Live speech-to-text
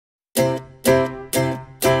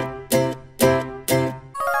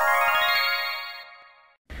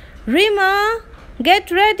Rima,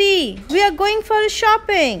 get ready. We are going for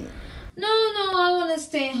shopping. No, I want to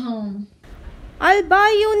stay home. I'll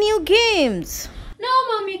buy you new games. No,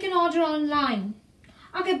 Mom, you can order online.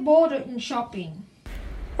 I get bored in shopping.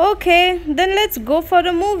 Okay, then let's go for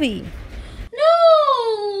a movie. No,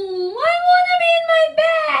 I want to be in my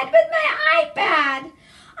bed with my iPad.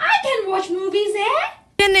 I can watch movies there.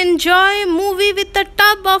 You can enjoy a movie with a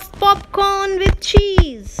tub of popcorn with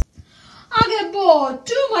cheese. I get bored.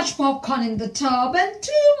 Too much popcorn in the tub and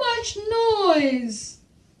too much noise.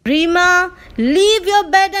 Rima, leave your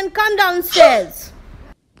bed and come downstairs.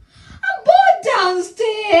 I'm bored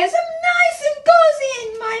downstairs. I'm nice and cozy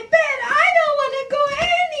in my bed. I don't want to go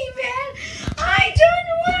anywhere. I don't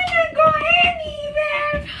want to go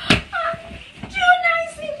anywhere. I'm too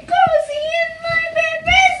nice and cozy in my bed.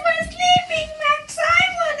 Where's my sleeping mat? I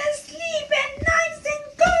want to sleep and nice and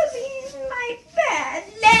cozy in my bed.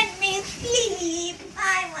 Let me sleep. I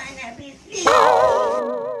want to be sleeping.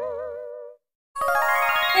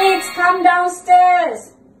 Alex, come downstairs.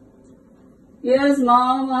 Yes,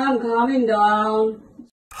 Mom, I'm coming down.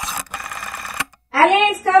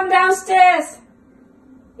 Alex, come downstairs.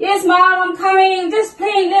 Yes, Mom, I'm coming. Just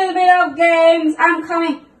playing a little bit of games. I'm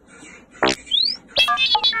coming.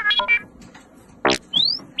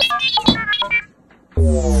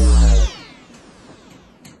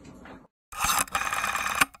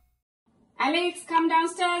 Alex, come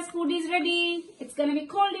downstairs. Food is ready. It's gonna be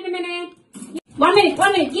cold in a minute. 1 minute.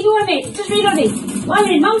 Give me 1 minute. Just read on it. 1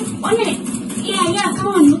 minute, Mom. 1 minute. Yeah, come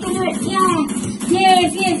on. You can do it. Yeah.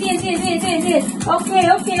 Yes.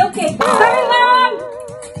 Okay. Hurry, Mom.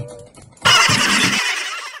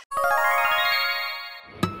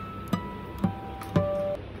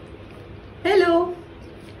 Hello.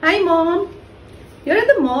 Hi, Mom. You're at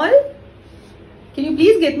the mall? Can you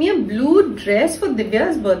please get me a blue dress for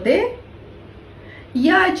Divya's birthday?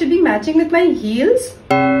 Yeah, it should be matching with my heels.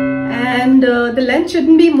 And the length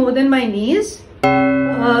shouldn't be more than my knees.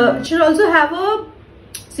 It should also have a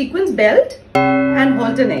sequins belt and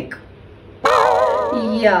halter neck.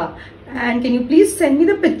 Yeah. And can you please send me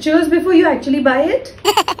the pictures before you actually buy it?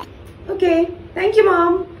 Okay. Thank you,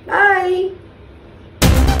 Mom. Bye.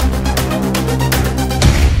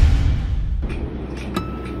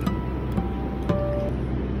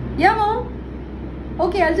 Yeah, Mom.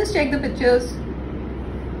 Okay, I'll just check the pictures.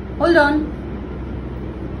 Hold on.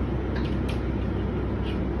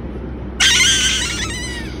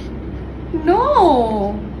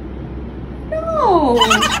 No,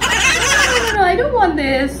 I don't want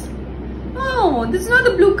this. No, this is not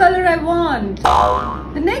the blue color I want.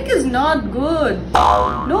 The neck is not good.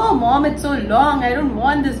 No, Mom, it's so long. I don't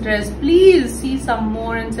want this dress. Please see some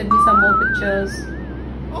more and send me some more pictures.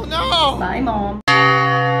 Oh no! Bye, Mom.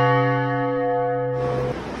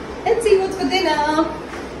 Let's see what's for dinner.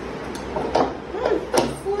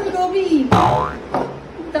 Full gobi.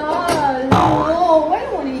 Dal. No, I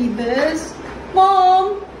don't want to eat this.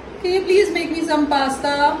 Mom, can you please make me some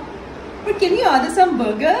pasta? But can you order some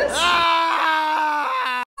burgers?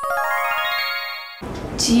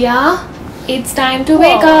 Gia, it's time to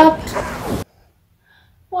wake up.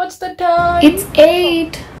 What's the time? It's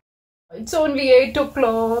 8. It's only 8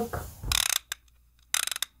 o'clock.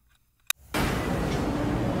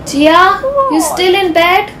 Gia, you still in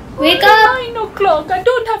bed? Wake up! 9 o'clock. I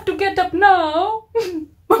don't have to get up now.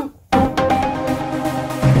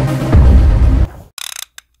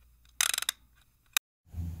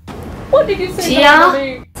 What did you say?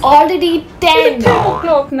 Gia, already 10. It's 10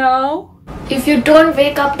 o'clock now. If you don't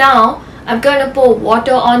wake up now, I'm gonna pour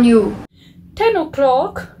water on you. 10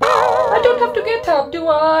 o'clock? I don't have to get up, do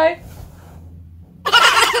I?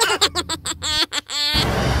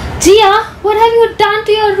 Gia, what have you done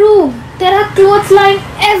to your room? There are clothes lying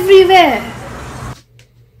everywhere.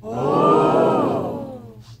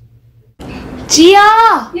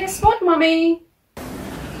 Gia! Yes, what, Mummy?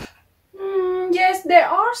 Yes, there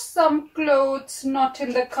are some clothes not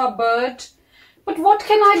in the cupboard. But what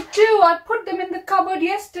can I do? I put them in the cupboard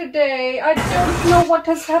yesterday. I don't know what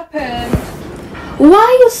has happened. Why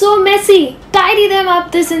are you so messy? Tidy them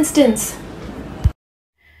up this instance.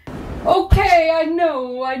 Okay, I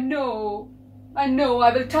know. I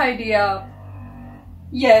will tidy up.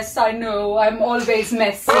 Yes, I know. I'm always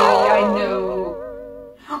messy. I know.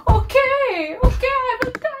 Okay, I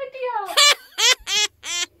will tidy up.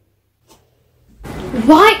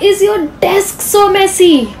 Why is your desk so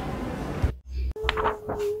messy?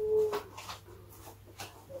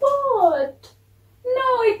 What?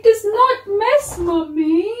 No, it is not mess,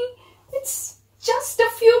 Mummy. It's just a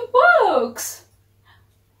few books.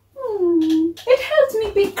 It helps me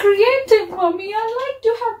be creative, Mommy. I like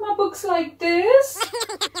to have my books like this.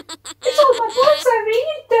 It's all my books. I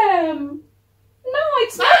read them. No,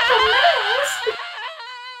 it's not a mess.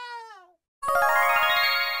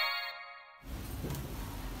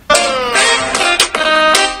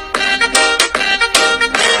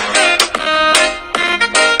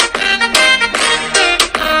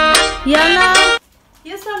 Yana,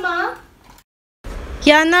 Yes, Mama.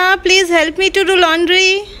 Yana, please help me to do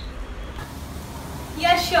laundry.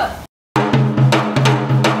 Yeah, sure.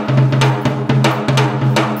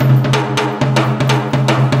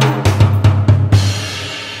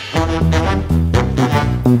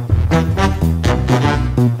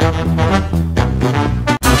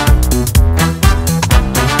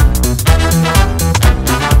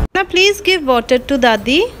 Now please give water to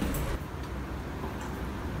Dadi.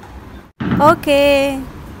 Okay.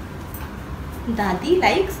 Dadi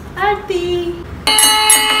likes aarti.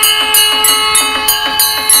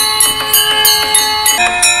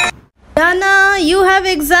 Yana, you have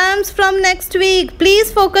exams from next week.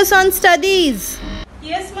 Please focus on studies.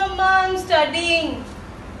 Yes, Mama, I'm studying.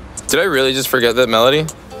 Did I really just forget that melody?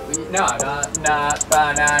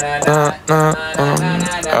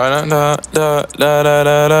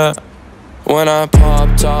 When I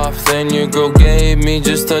popped off, then your girl gave me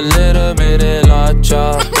just a little bit of la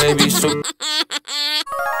chop, baby. So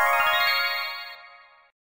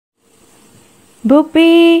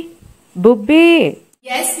Booby,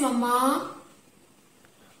 Yes, Mama.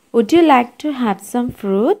 would you like to have some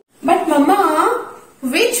fruit? But Mama,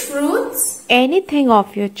 which fruits? Anything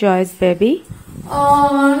of your choice, baby.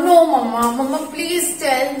 No, Mama. Mama, please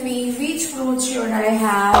tell me which fruits should I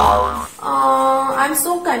have? I'm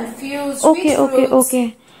so confused. Okay, Which fruits?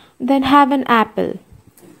 okay. Then have an apple.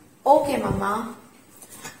 Okay, Mama.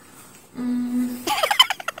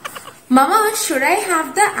 Mama, should I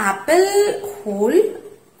have the apple whole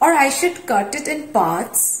or I should cut it in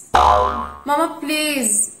parts? Mama,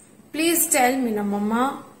 please. Please tell me, na,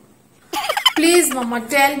 Mama. Please, Mama,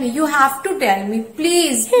 tell me. You have to tell me.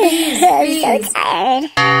 Please, please.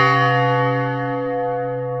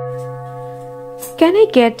 Can I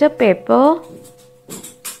get a paper?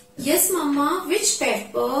 Yes, Mama. Which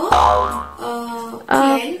paper?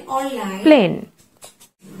 Plain or line? Plain.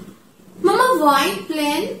 Mama, why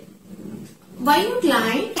plain? Why not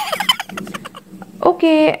line?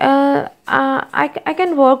 Okay, I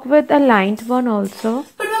can work with a lined one also.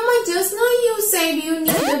 But Mama, just now you said you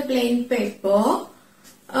need a plain paper.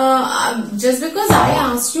 Just because I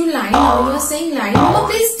asked you line, now you are saying line. Mama,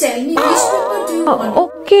 please tell me which paper do you want?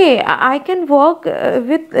 Okay, I can work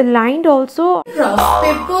with lined also. Rough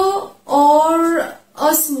paper or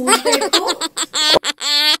a smooth paper?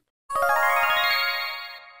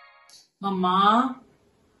 Mama,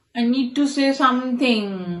 I need to say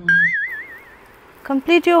something.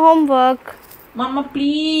 Complete your homework. Mama,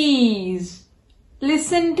 please.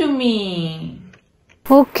 Listen to me.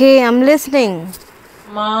 Okay, I'm listening.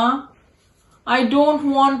 Ma, I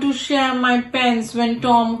don't want to share my pens when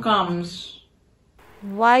Tom comes.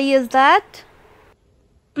 Why is that?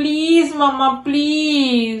 Please, Mama,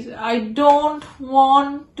 please. I don't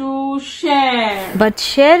want to share. But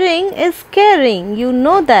sharing is caring. You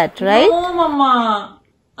know that, right? No, Mama.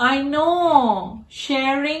 I know.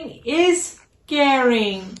 Sharing is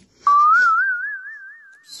caring.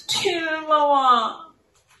 Still, Mama.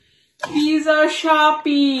 These are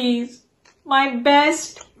Sharpies. My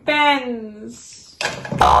best pens.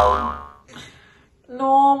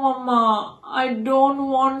 No, Mama. I don't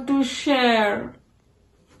want to share.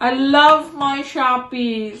 I love my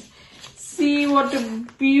Sharpies. See what a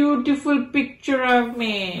beautiful picture I've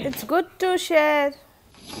made. It's good to share.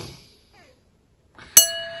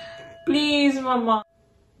 Please, Mama.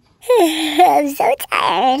 I'm so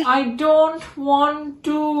tired. I don't want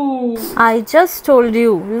to. I just told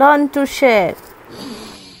you, learn to share.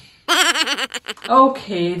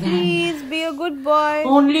 Okay then. Please be a good boy.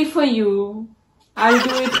 Only for you. I'll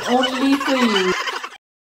do it only for you.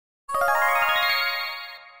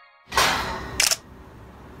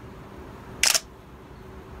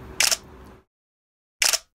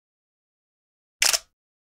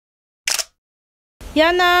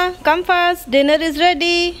 Yana, come fast. Dinner is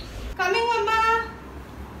ready. Coming, Mama.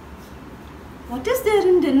 What is there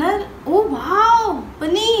in dinner? Oh, wow.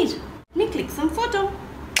 Paneer. Let me click some photo.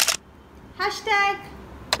 Hashtag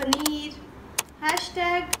paneer.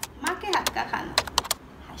 Hashtag माँ के हाथ का खाना.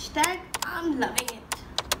 Hashtag I'm loving it.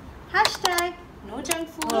 Hashtag no junk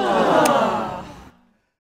food.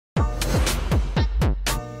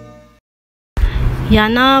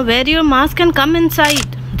 Yana, wear your mask and come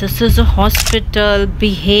inside. This is a hospital.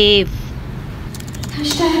 Behave.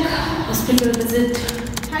 Hashtag hospital visit.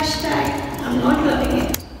 Hashtag I'm not loving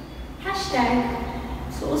it.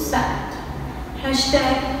 Hashtag so sad.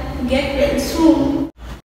 Hashtag get well soon.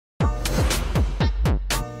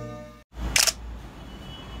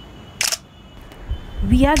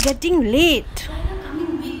 We are getting late.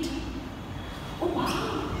 Oh wow.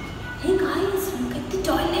 Hey guys, look at the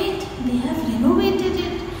toilet. They have renovated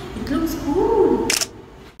it. It looks cool.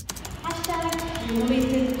 Hashtag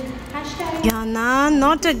renovated. Hashtag Yana,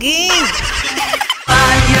 not again.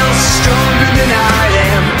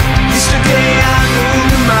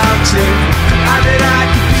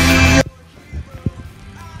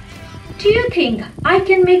 Do you think I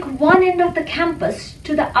can make one end of the campus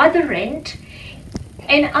to the other end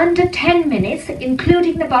in under 10 minutes,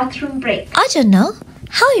 including the bathroom break? I don't know.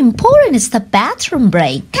 How important is the bathroom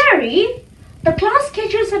break? Harry, the class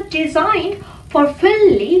schedules are designed for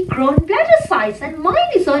fully grown bladder size and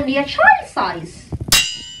mine is only a child size.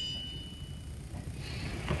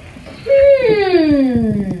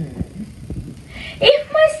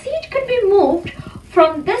 If my seat could be moved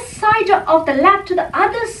from this side of the lab to the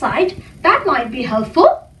other side, that might be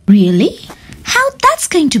helpful. Really? How that's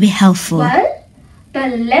going to be helpful? Well, the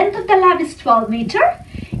length of the lab is 12 meter.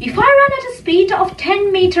 If I run at a speed of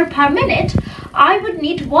 10 meter per minute, I would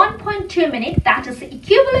need 1.2 minutes, that is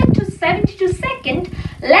equivalent to 72 seconds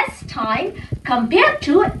less time compared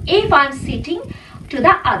to if I'm sitting to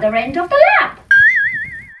the other end of the lab.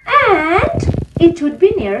 And it would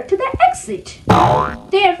be nearer to the exit.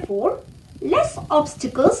 Therefore, less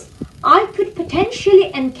obstacles I could potentially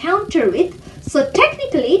encounter with, so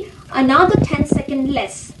technically another 10 seconds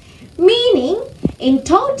less. Meaning, in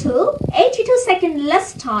total, 82 seconds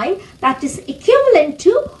less time, that is equivalent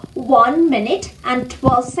to 1 minute and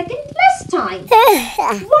 12 seconds less time.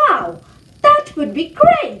 Wow, that would be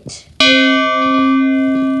great.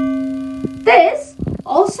 This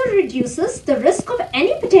also reduces the risk of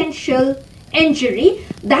any potential injury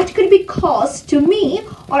that could be caused to me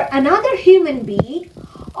or another human being,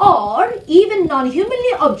 or even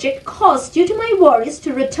non-humanly object caused due to my worries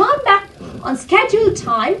to return back on scheduled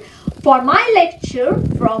time for my lecture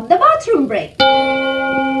from the bathroom break.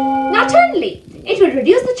 Not only, it will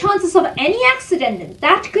reduce the chances of any accident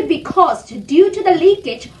that could be caused due to the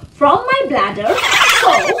leakage from my bladder,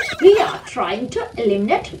 so we are trying to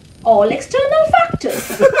eliminate all external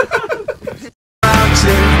factors.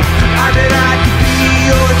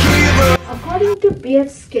 According to B.F.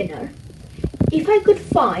 Skinner, if I could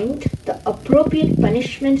find the appropriate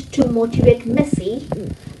punishment to motivate Missy,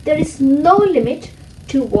 there is no limit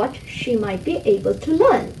to what she might be able to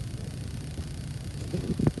learn.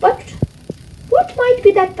 But what might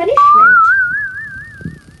be that punishment?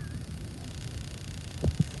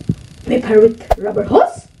 Whip her with rubber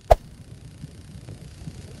hose?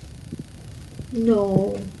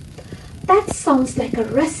 No, that sounds like a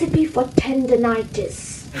recipe for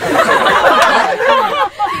tendinitis.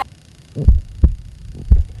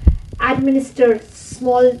 Administer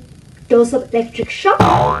small dose of electric shock?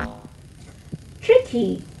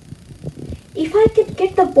 Tricky. If I could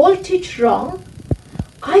get the voltage wrong,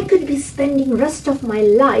 I could be spending rest of my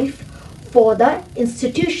life for the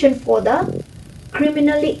institution for the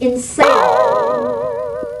criminally insane.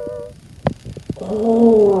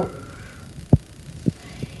 Or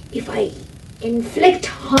if I inflict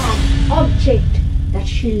harm object that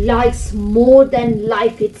she likes more than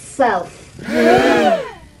life itself.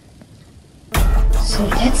 So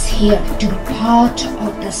let's hear to part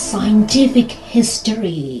of the scientific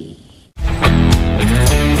history.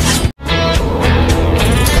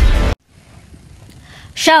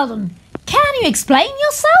 Sheldon, can you explain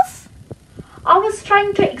yourself? I was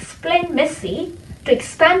trying to explain Missy to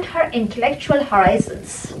expand her intellectual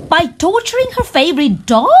horizons. By torturing her favorite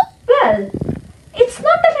doll? Well, it's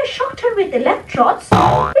not that I shocked her with electrodes,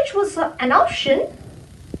 which was an option.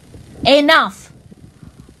 Enough.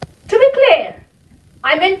 To be clear,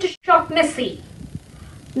 I meant to shock Missy,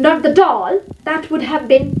 not the doll. That would have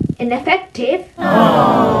been ineffective.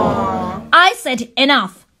 I said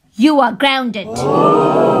enough. You are grounded.